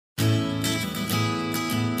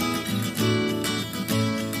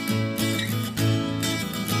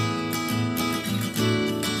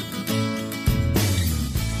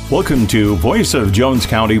Welcome to Voice of Jones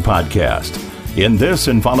County podcast. In this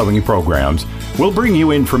and following programs, we'll bring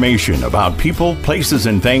you information about people, places,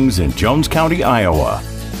 and things in Jones County, Iowa.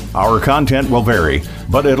 Our content will vary,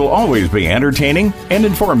 but it'll always be entertaining and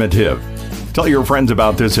informative. Tell your friends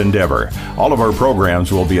about this endeavor. All of our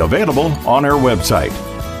programs will be available on our website.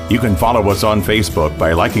 You can follow us on Facebook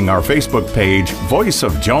by liking our Facebook page, Voice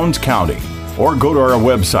of Jones County, or go to our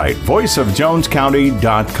website,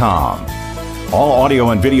 voiceofjonescounty.com. All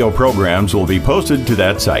audio and video programs will be posted to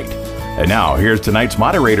that site. And now, here's tonight's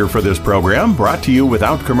moderator for this program, brought to you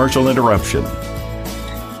without commercial interruption.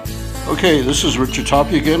 Okay, this is Richard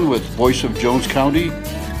Toppy again with Voice of Jones County,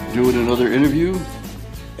 doing another interview.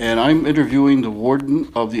 And I'm interviewing the warden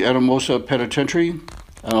of the Anamosa Penitentiary.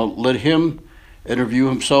 And I'll let him interview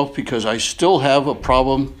himself because I still have a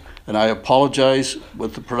problem, and I apologize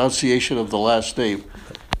with the pronunciation of the last name.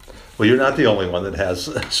 Well, you're not the only one that has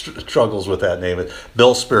struggles with that name.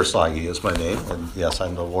 Bill Spirslagi is my name, and yes,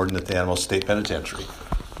 I'm the warden at the Anamosa State Penitentiary.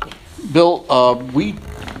 Bill,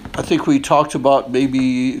 I think we talked about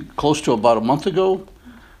maybe close to about a month ago,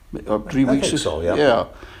 or 3 weeks ago. I think so, yeah. Yeah,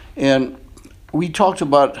 and we talked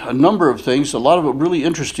about a number of things, a lot of it really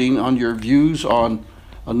interesting on your views on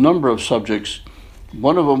a number of subjects.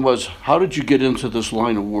 One of them was, how did you get into this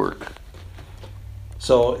line of work?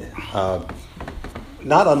 So,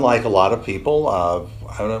 not unlike a lot of people,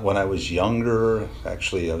 when I was younger,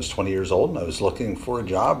 actually I was 20 years old, and I was looking for a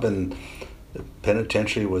job, and the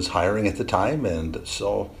penitentiary was hiring at the time, and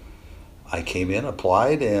so I came in,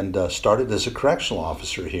 applied, and started as a correctional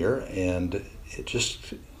officer here, and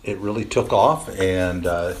it really took off, and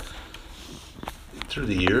through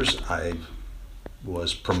the years I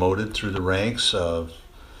was promoted through the ranks of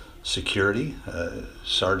security,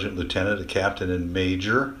 sergeant, lieutenant, a captain, and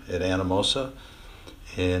major at Anamosa.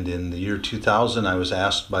 And in the year 2000, I was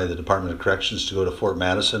asked by the Department of Corrections to go to Fort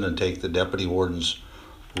Madison and take the deputy warden's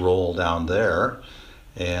role down there.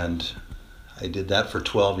 And I did that for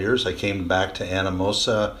 12 years. I came back to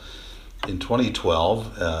Anamosa in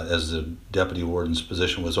 2012 as the deputy warden's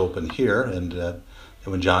position was open here. And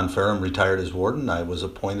when John Ferrum retired as warden, I was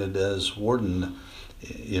appointed as warden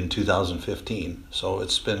in 2015. So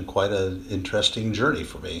it's been quite an interesting journey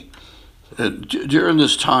for me. During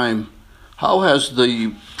this time, how has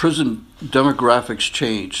the prison demographics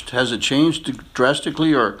changed? Has it changed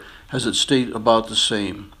drastically, or has it stayed about the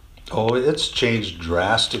same? Oh, it's changed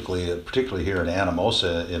drastically, particularly here in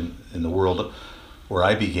Anamosa in the world where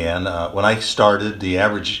I began. When I started, the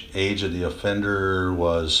average age of the offender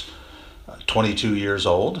was 22 years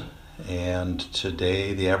old, and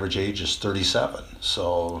today the average age is 37.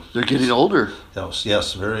 So they're getting older.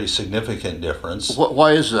 Yes, very significant difference.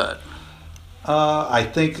 Why is that? I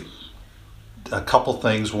think a couple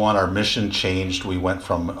things. One, our mission changed. We went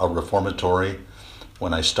from a reformatory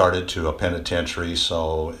when I started to a penitentiary.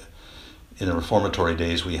 So in the reformatory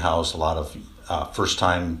days, we housed a lot of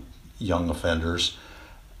first-time young offenders.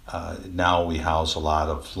 Now we house a lot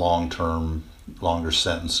of long-term, longer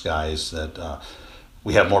sentence guys that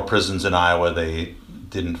we have more prisons in Iowa. They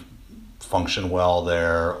didn't function well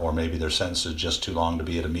there, or maybe their sentence is just too long to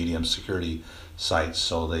be at a medium security site,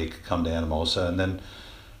 so they come to Anamosa. And then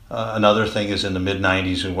another thing is, in the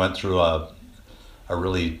mid-90s, we went through a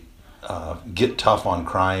really get tough on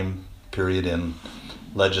crime period in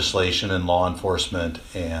legislation and law enforcement,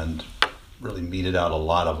 and really meted out a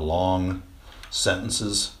lot of long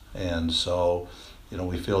sentences. And so,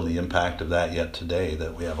 we feel the impact of that yet today,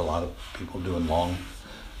 that we have a lot of people doing long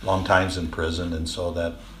times in prison, and so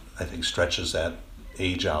that, I think, stretches that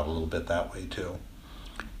age out a little bit that way too.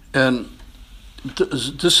 And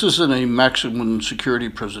this isn't a maximum security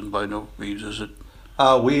prison by no means, is it?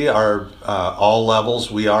 We are all levels.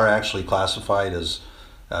 We are actually classified as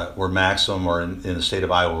we're maximum, or in the state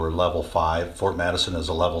of Iowa, we're level 5. Fort Madison is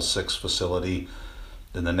a level 6 facility.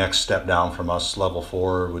 Then the next step down from us, level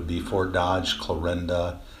 4, would be Fort Dodge,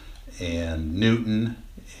 Clarinda, and Newton.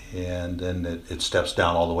 And then it steps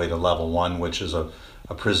down all the way to level 1, which is a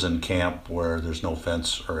prison camp where there's no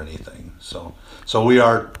fence or anything. So we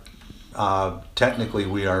are technically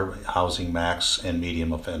we are housing max and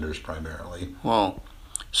medium offenders primarily. Wow.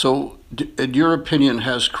 So in your opinion,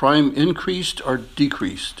 has crime increased or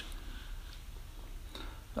decreased?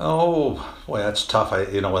 Oh boy, that's tough.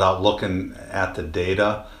 Without looking at the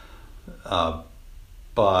data,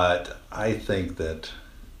 but I think that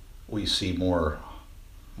we see more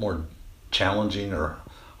challenging or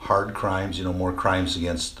hard crimes. More crimes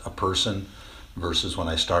against a person versus when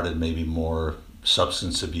I started, maybe more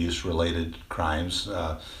substance abuse related crimes.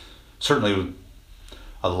 Certainly,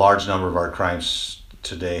 a large number of our crimes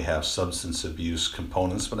today have substance abuse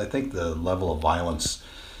components, but I think the level of violence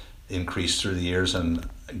increased through the years, and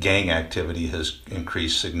gang activity has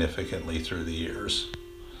increased significantly through the years.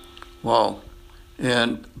 Wow.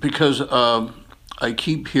 And because I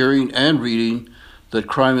keep hearing and reading that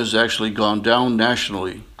crime has actually gone down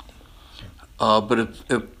nationally. But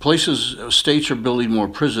if states are building more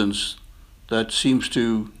prisons, that seems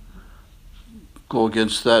to go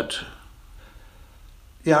against that.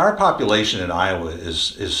 Yeah, our population in Iowa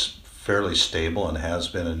is fairly stable and has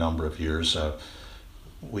been a number of years.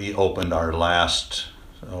 We opened our last,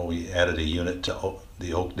 we added a unit to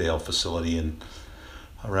the Oakdale facility in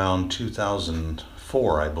around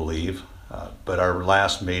 2004, I believe. But our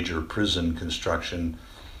last major prison construction,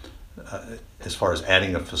 as far as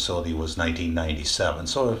adding a facility, was 1997.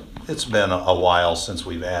 So it's been a while since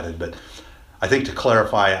we've added. But I think, to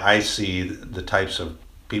clarify, I see the types of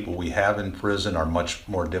people we have in prison are much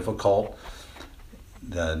more difficult.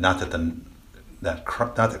 Not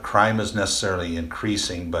that crime is necessarily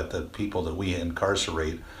increasing, but the people that we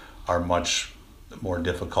incarcerate are much more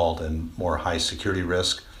difficult and more high security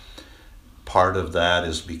risk. Part of that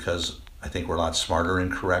is because I think we're a lot smarter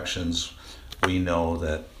in corrections. We know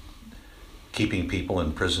that keeping people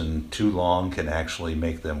in prison too long can actually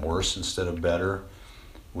make them worse instead of better.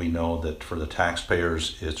 We know that for the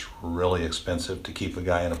taxpayers, it's really expensive to keep a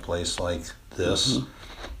guy in a place like this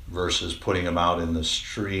versus putting him out in the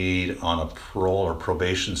street on a parole or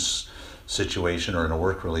probation situation or in a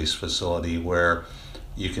work release facility where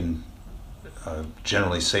you can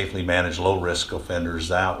generally safely manage low-risk offenders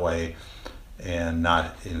that way and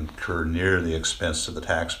not incur near the expense to the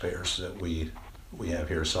taxpayers that we have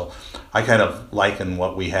here. So I kind of liken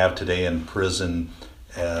what we have today in prison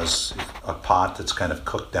as a pot that's kind of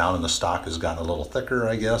cooked down and the stock has gotten a little thicker,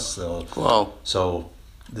 I guess. So, Wow. So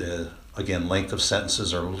again, length of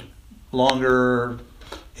sentences are longer,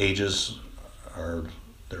 ages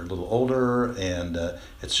they're a little older, and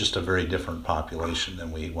it's just a very different population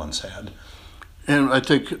than we once had. And I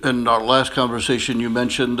think in our last conversation you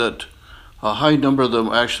mentioned that a high number of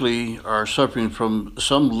them actually are suffering from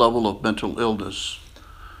some level of mental illness.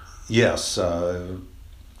 Yes,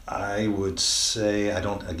 I would say, I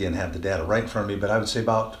don't again have the data right in front of me, but I would say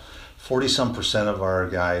about 40-some% of our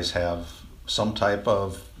guys have some type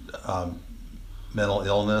of mental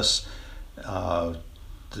illness.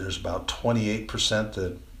 There's about 28%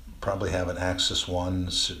 that probably have an Axis 1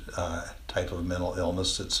 type of mental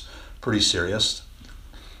illness that's pretty serious.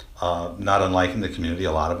 Not unlike in the community,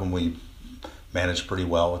 a lot of them we manage pretty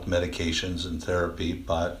well with medications and therapy,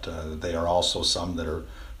 but they are also some that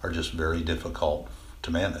are just very difficult to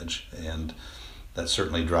manage, and that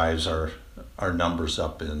certainly drives our numbers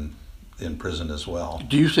up in prison as well.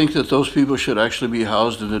 Do you think that those people should actually be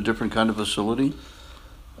housed in a different kind of facility?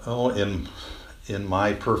 Oh, in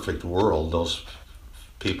my perfect world, those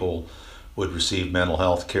people would receive mental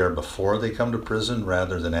health care before they come to prison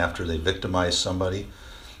rather than after they victimize somebody.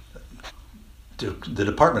 The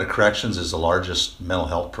Department of Corrections is the largest mental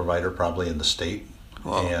health provider probably in the state.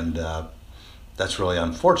 Wow. And that's really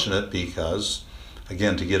unfortunate because,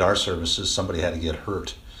 again, to get our services, somebody had to get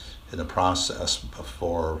hurt in the process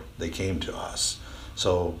before they came to us.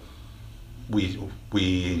 So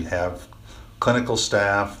we have clinical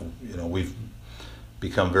staff. We've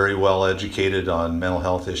become very well educated on mental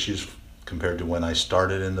health issues compared to when I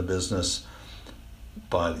started in the business.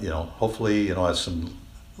 But hopefully, as some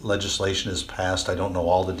legislation is passed, I don't know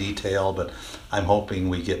all the detail, but I'm hoping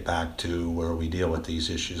we get back to where we deal with these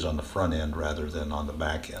issues on the front end rather than on the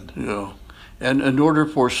back end. Yeah. And in order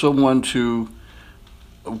for someone to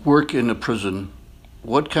work in a prison,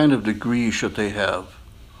 what kind of degree should they have?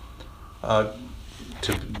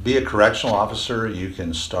 To be a correctional officer, you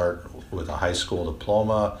can start with a high school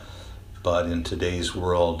diploma, but in today's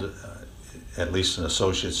world, at least an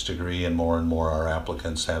associate's degree, and more our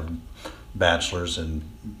applicants have bachelor's, and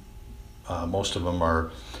most of them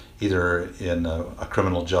are either in a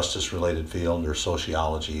criminal justice related field or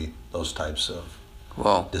sociology, those types of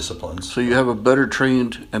Wow. disciplines. So you have a better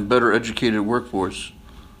trained and better educated workforce.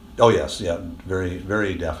 Oh yes, yeah, very,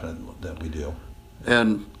 very definite that we do.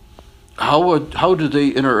 And how do they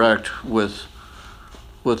interact with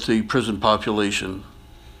the prison population?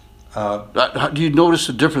 Do you notice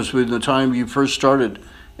the difference between the time you first started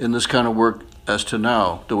in this kind of work as to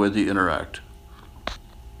now, the way they interact?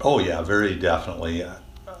 Oh yeah, very definitely.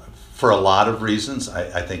 For a lot of reasons,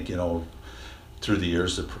 I think, through the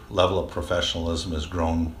years, the level of professionalism has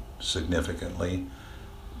grown significantly.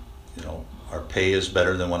 Our pay is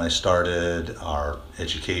better than when I started. Our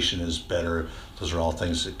education is better. Those are all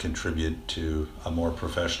things that contribute to a more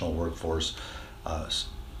professional workforce.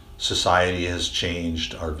 Society has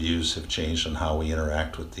changed. Our views have changed on how we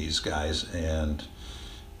interact with these guys, and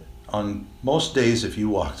on most days, if you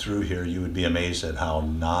walk through here, you would be amazed at how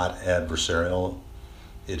not adversarial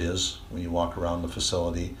it is when you walk around the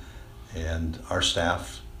facility. And our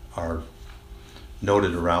staff are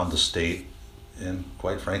noted around the state and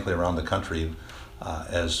quite frankly around the country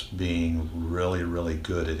as being really, really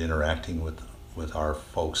good at interacting with our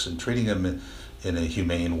folks and treating them in a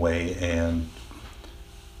humane way and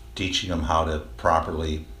teaching them how to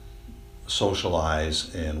properly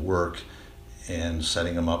socialize and work and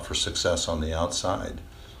setting them up for success on the outside.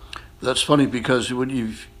 That's funny because when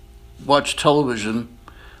you watch television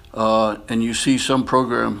and you see some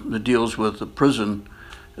program that deals with the prison,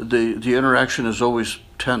 the interaction is always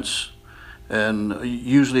tense and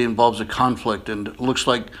usually involves a conflict, and it looks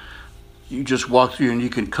like you just walk through and you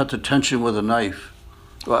can cut the tension with a knife.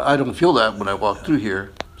 Well, I don't feel that when I walk through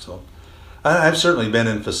here. So I've certainly been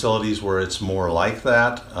in facilities where it's more like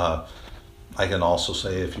that. I can also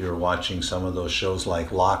say if you're watching some of those shows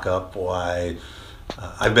like Lock Up, why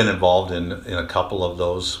I've been involved in a couple of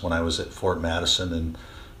those when I was at Fort Madison, and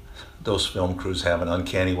those film crews have an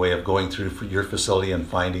uncanny way of going through your facility and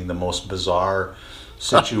finding the most bizarre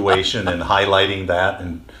situation and highlighting that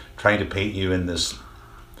and trying to paint you in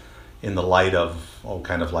the light of,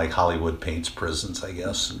 kind of like Hollywood paints prisons, I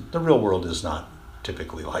guess. The real world is not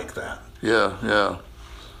typically like that. Yeah.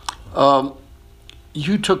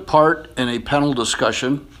 You took part in a panel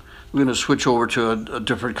discussion. We're going to switch over to a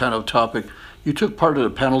different kind of topic. You took part in a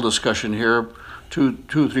panel discussion here two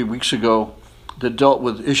or 3 weeks ago that dealt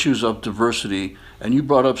with issues of diversity, and you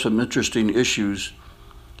brought up some interesting issues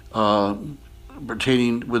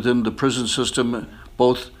pertaining within the prison system,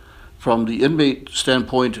 both from the inmate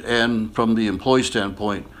standpoint and from the employee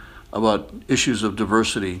standpoint, about issues of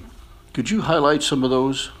diversity. Could you highlight some of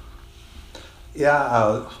those?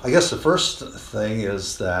 Yeah, I guess the first thing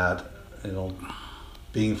is that,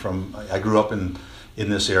 being from, I grew up in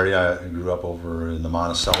this area. I grew up over in the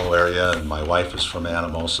Monticello area, and my wife is from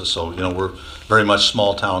Anamosa, so, we're very much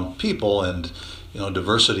small town people, and,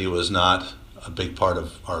 diversity was not a big part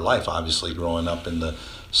of our life, obviously, growing up in the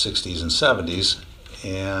 60s and 70s,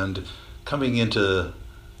 and coming into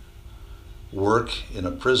work in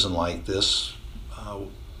a prison like this,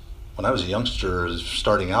 when I was a youngster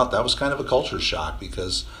starting out, that was kind of a culture shock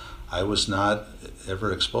because I was not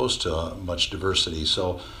ever exposed to much diversity.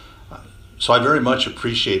 So I very much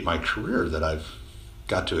appreciate my career that I've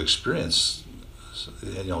got to experience,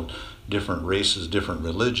 different races, different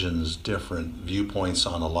religions, different viewpoints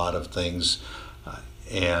on a lot of things,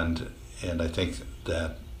 and I think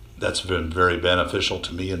that that's been very beneficial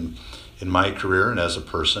to me in my career and as a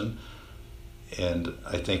person. And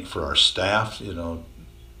I think for our staff,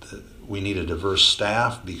 we need a diverse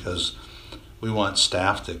staff because we want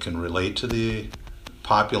staff that can relate to the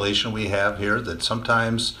population we have here, that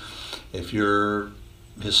sometimes if you're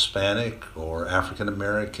Hispanic or African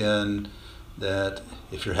American, that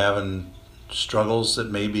if you're having struggles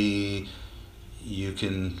that maybe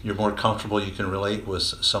you're more comfortable, you can relate with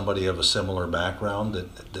somebody of a similar background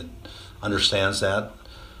that understands that.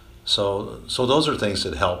 So those are things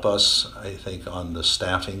that help us, I think, on the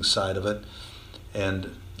staffing side of it.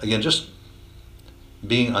 And again, just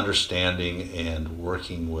being understanding and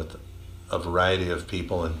working with a variety of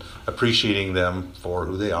people and appreciating them for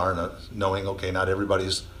who they are, and knowing, okay, not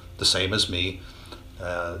everybody's the same as me,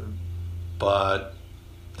 but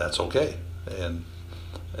that's okay. And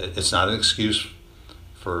it's not an excuse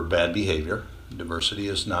for bad behavior. Diversity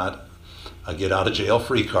is not a get out of jail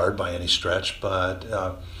free card by any stretch, but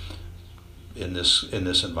in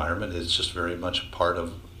this environment, it's just very much a part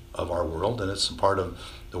of our world, and it's a part of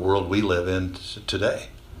the world we live in today.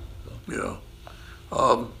 Yeah.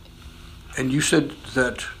 And you said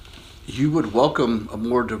that you would welcome a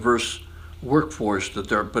more diverse workforce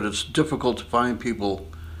but it's difficult to find people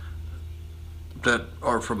that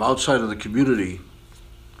are from outside of the community.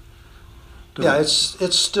 Yeah,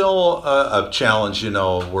 it's still a challenge.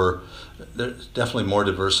 There's definitely more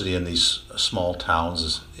diversity in these small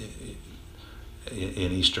towns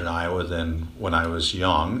in eastern Iowa than when I was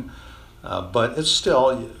young, but it's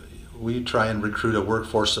still, we try and recruit a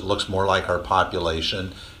workforce that looks more like our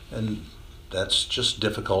population, and that's just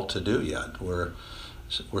difficult to do yet. We're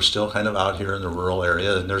still kind of out here in the rural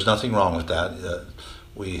area, and there's nothing wrong with that.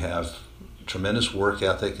 We have tremendous work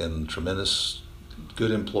ethic and tremendous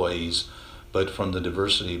good employees, but from the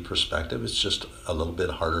diversity perspective, it's just a little bit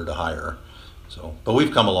harder to hire. But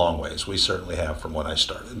we've come a long ways. We certainly have from when I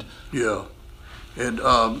started. Yeah. And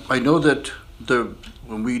I know that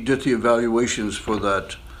when we did the evaluations for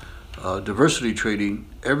that diversity training,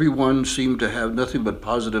 everyone seemed to have nothing but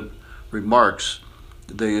positive remarks.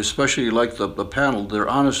 They especially liked the panel, their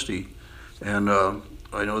honesty. And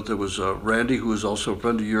I know there was Randy, who is also a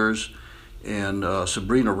friend of yours, and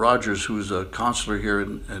Sabrina Rogers, who is a counselor here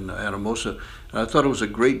in Anamosa. And I thought it was a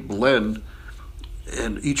great blend,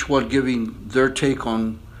 and each one giving their take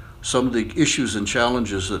on some of the issues and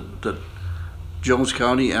challenges that Jones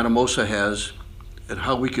County, Anamosa has, and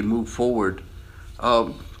how we can move forward.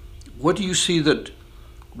 What do you see that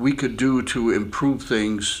we could do to improve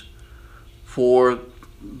things for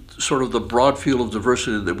sort of the broad field of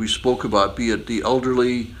diversity that we spoke about, be it the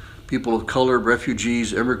elderly, people of color,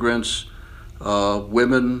 refugees, immigrants,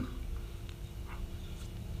 women?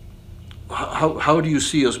 How do you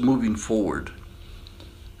see us moving forward?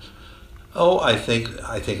 Oh, I think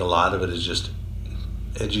a lot of it is just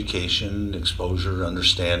education, exposure,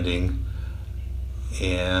 understanding,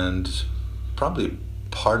 and probably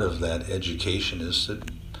part of that education is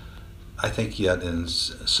that I think yet in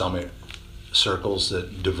some circles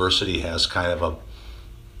that diversity has kind of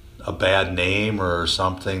a bad name or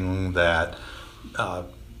something that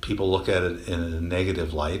people look at it in a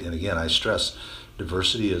negative light. And again, I stress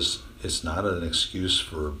diversity is not an excuse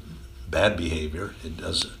for bad behavior.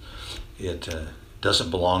 It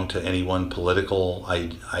doesn't belong to any one political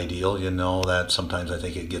ideal. You know that sometimes I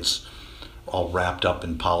think it gets all wrapped up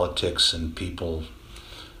in politics, and people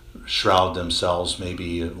shroud themselves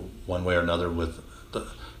maybe one way or another with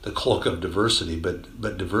the cloak of diversity.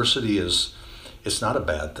 But diversity it's not a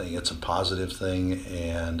bad thing. It's a positive thing,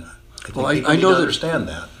 and I think people need to understand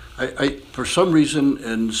that. I for some reason,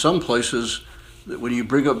 in some places, when you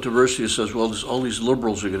bring up diversity, it says, well, all these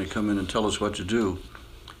liberals are going to come in and tell us what to do.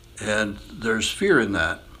 And there's fear in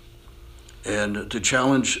that. And to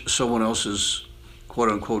challenge someone else's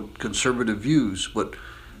quote-unquote conservative views. But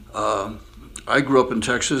I grew up in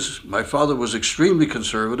Texas. My father was extremely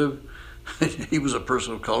conservative. He was a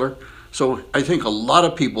person of color. So I think a lot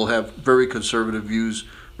of people have very conservative views,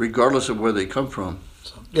 regardless of where they come from.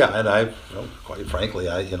 Yeah, and quite frankly,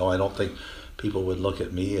 I don't think people would look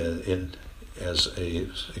at me as a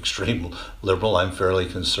extreme liberal. I'm fairly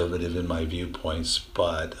conservative in my viewpoints,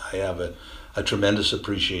 but I have a tremendous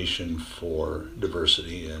appreciation for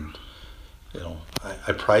diversity, and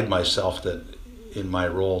I pride myself that in my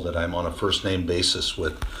role that I'm on a first name basis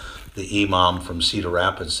with the imam from Cedar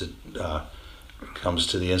Rapids that comes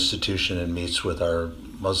to the institution and meets with our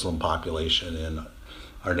Muslim population, and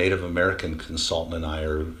our Native American consultant and I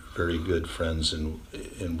are very good friends, and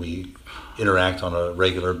we interact on a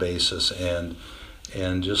regular basis, and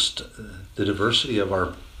just the diversity of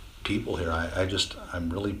our people here. I'm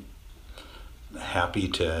really happy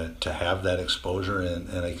to have that exposure,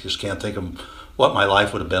 and I just can't think of what my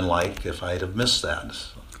life would have been like if I'd have missed that.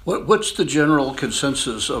 What's the general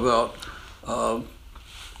consensus about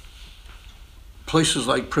places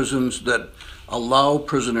like prisons that allow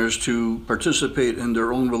prisoners to participate in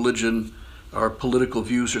their own religion or political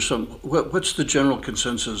views or something? What's the general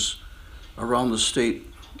consensus around the state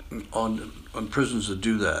on prisons that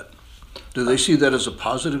do that? Do they see that as a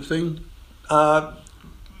positive thing?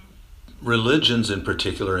 Religions in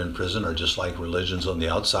particular in prison are just like religions on the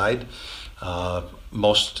outside.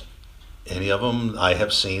 Any of them, I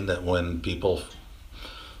have seen that when people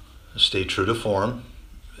stay true to form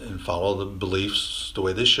and follow the beliefs the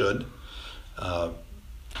way they should,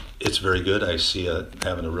 it's very good. I see it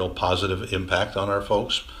having a real positive impact on our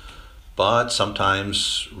folks. But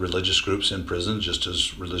sometimes religious groups in prison, just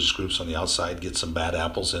as religious groups on the outside, get some bad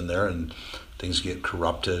apples in there and things get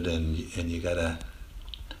corrupted, and you got to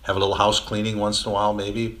have a little house cleaning once in a while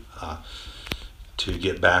maybe to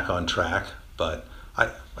get back on track. But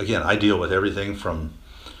I deal with everything from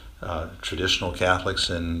traditional Catholics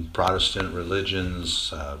and Protestant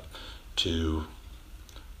religions to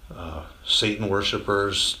Satan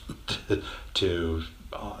worshipers to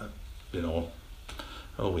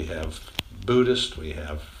we have Buddhist, we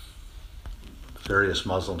have various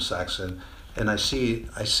Muslim sects, and I see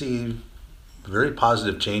very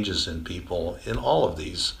positive changes in people in all of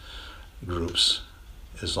these groups,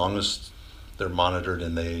 as long as they're monitored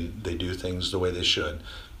and they do things the way they should.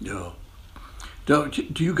 Yeah. Now,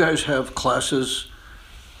 do you guys have classes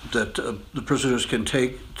that the prisoners can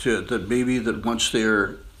take that once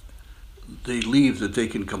they leave, that they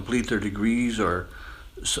can complete their degrees, or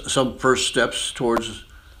some first steps towards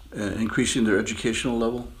increasing their educational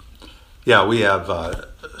level? Yeah, we have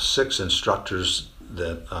 6 instructors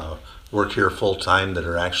that work here full time that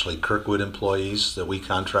are actually Kirkwood employees that we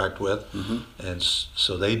contract with. Mm-hmm. And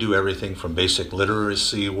so they do everything from basic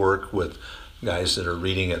literacy work with guys that are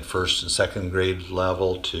reading at first and second grade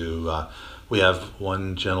level to we have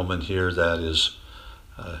one gentleman here that is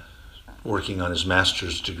working on his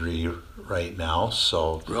master's degree right now.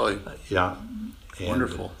 So really, yeah, And,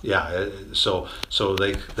 Wonderful. Yeah, so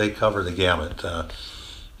they cover the gamut.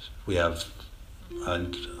 We have,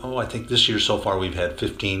 I think this year so far we've had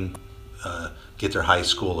 15 get their high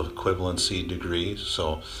school equivalency degree.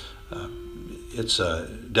 So it's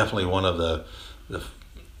definitely one of the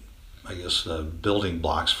I guess the building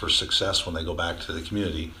blocks for success when they go back to the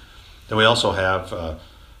community. Then we also have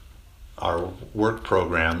our work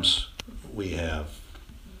programs. We have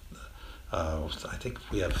I think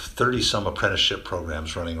we have 30 some apprenticeship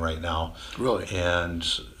programs running right now. Really? And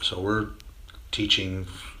so we're teaching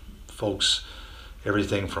folks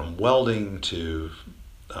everything from welding to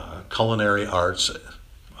culinary arts,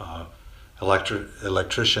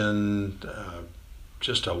 electrician,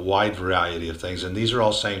 just a wide variety of things. And these are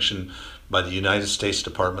all sanctioned by the United States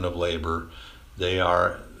Department of Labor. They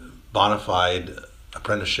are bona fide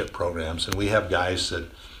apprenticeship programs, and we have guys that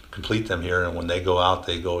complete them here, and when they go out,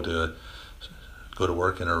 they go to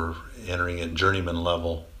work and are entering at journeyman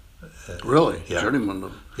level. Really? Yeah. Journeyman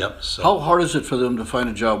level. Yep. So, how hard is it for them to find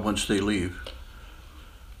a job once they leave?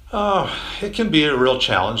 It can be a real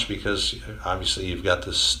challenge because obviously you've got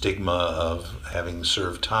the stigma of having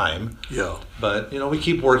served time. Yeah. But we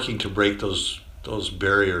keep working to break those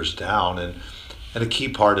barriers down, and a key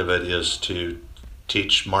part of it is to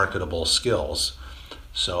teach marketable skills.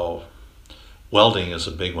 So welding is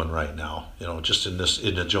a big one right now. Just in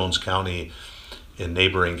the Jones County, in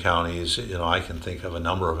neighboring counties, I can think of a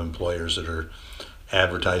number of employers that are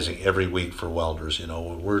advertising every week for welders.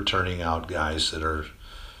 We're turning out guys that are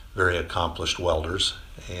very accomplished welders,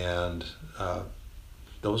 and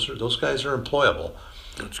those guys are employable.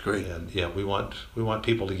 That's great. And yeah, we want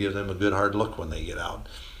people to give them a good hard look when they get out.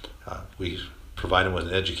 We provide them with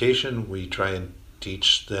an education. We try and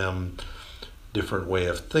teach them different way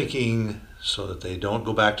of thinking so that they don't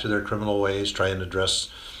go back to their criminal ways. Try and address,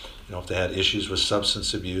 if they had issues with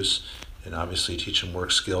substance abuse, and obviously teach them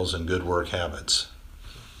work skills and good work habits.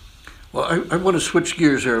 Well, I want to switch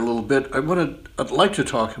gears there a little bit. I'd like to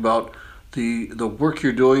talk about the work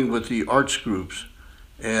you're doing with the arts groups,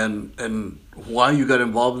 and why you got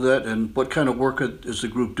involved with that, and what kind of work is the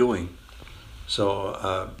group doing.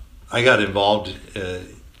 So I got involved a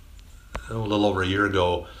little over a year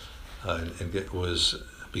ago, and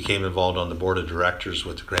became involved on the board of directors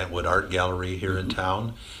with the Grant Wood Art Gallery here in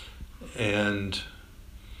town, and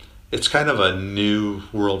it's kind of a new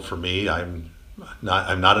world for me. I'm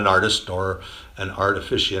not an artist nor an art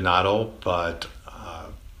aficionado, but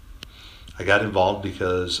I got involved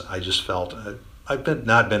because I just felt I've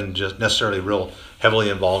not been just necessarily real heavily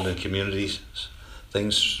involved in community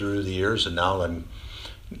things through the years, and now I'm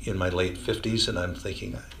in my late 50s, and I'm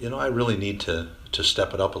thinking, I really need to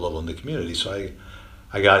step it up a little in the community. So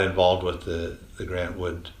I got involved with the Grant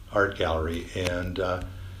Wood Art Gallery, and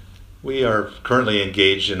we are currently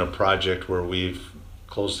engaged in a project where we've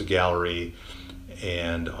closed the gallery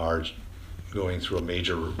and are going through a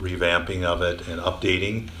major revamping of it and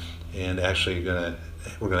updating, and actually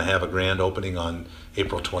we're gonna have a grand opening on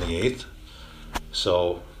April 28th.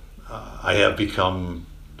 So I have become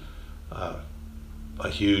a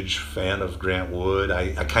huge fan of Grant Wood.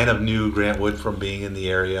 I kind of knew Grant Wood from being in the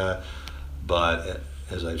area, but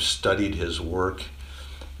as I've studied his work,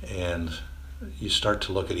 and you start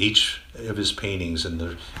to look at each of his paintings,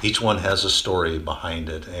 and each one has a story behind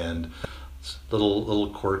it, and little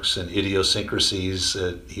quirks and idiosyncrasies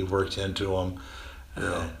that he worked into them.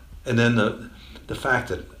 And then the fact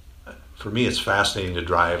that for me it's fascinating to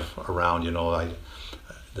drive around,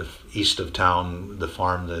 the east of town, the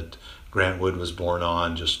farm that Grant Wood was born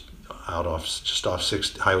on, just off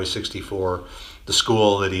Highway 64, the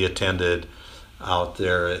school that he attended out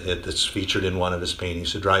there that's featured in one of his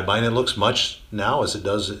paintings, to drive by, and it looks much now as it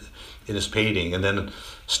does in his painting. And then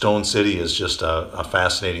Stone City is just a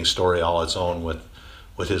fascinating story all its own,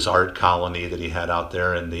 with his art colony that he had out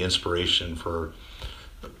there, and the inspiration for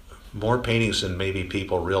more paintings than maybe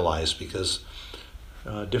people realize, because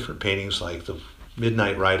different paintings like the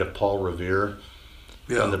Midnight Ride of Paul Revere,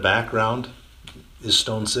 in the background is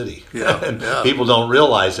Stone City. And people don't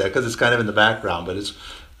realize that because it's kind of in the background, but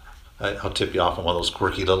I'll tip you off on one of those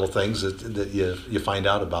quirky little things that you find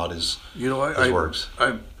out about his works.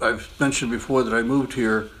 I've mentioned before that I moved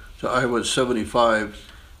here to Iowa at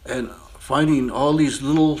 75, and finding all these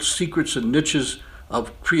little secrets and niches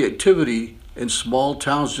of creativity in small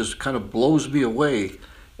towns just kind of blows me away.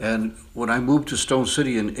 And when I moved to Stone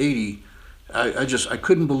City in 80, I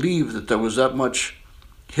couldn't believe that there was that much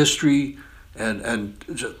history and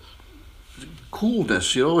just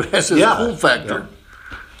coolness. It has this cool factor.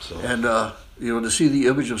 Yeah. So. And to see the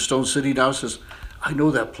image of Stone City now says, I know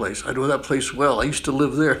that place well. I used to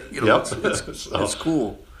live there. It's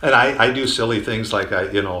cool. And I do silly things like I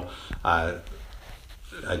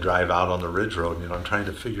drive out on the Ridge Road, and I'm trying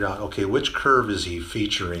to figure out, okay, which curve is he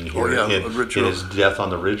featuring here in his Death on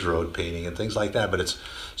the Ridge Road painting and things like that. But it's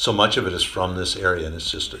so much of it is from this area, and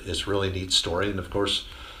it's really a neat story. And of course,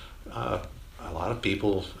 a lot of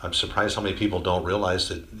people, I'm surprised how many people don't realize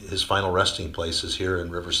that his final resting place is here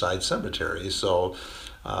in Riverside Cemetery. So,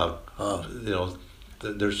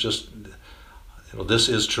 there's just, this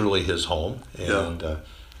is truly his home, and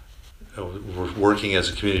we're working as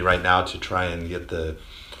a community right now to try and get the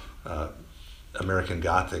American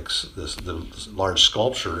Gothics, the large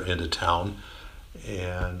sculpture, into town,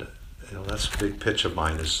 and that's a big pitch of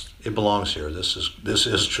mine. Is it belongs here? This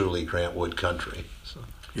is truly Grant Wood country. So.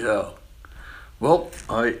 Yeah. Well,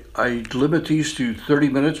 I limit these to 30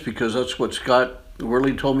 minutes because that's what Scott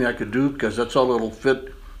Worley told me I could do, because that's all it'll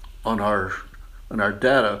fit on our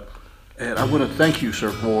data. And I want to thank you,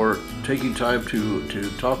 sir, for taking time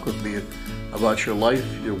to talk with me about your life,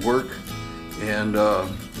 your work, and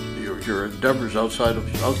your endeavors outside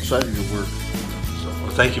of your work. So,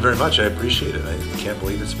 well, thank you very much. I appreciate it. I can't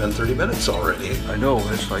believe it's been 30 minutes already. I know.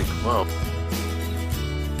 It's like, wow.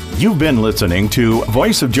 You've been listening to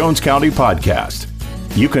Voice of Jones County podcast.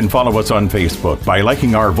 You can follow us on Facebook by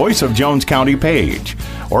liking our Voice of Jones County page,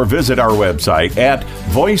 or visit our website at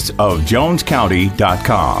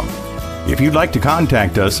voiceofjonescounty.com. If you'd like to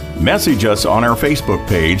contact us, message us on our Facebook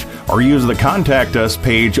page or use the Contact Us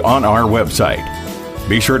page on our website.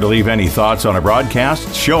 Be sure to leave any thoughts on a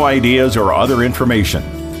broadcast, show ideas, or other information.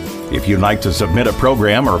 If you'd like to submit a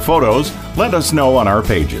program or photos, let us know on our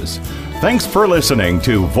pages. Thanks for listening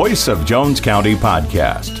to Voice of Jones County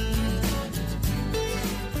podcast.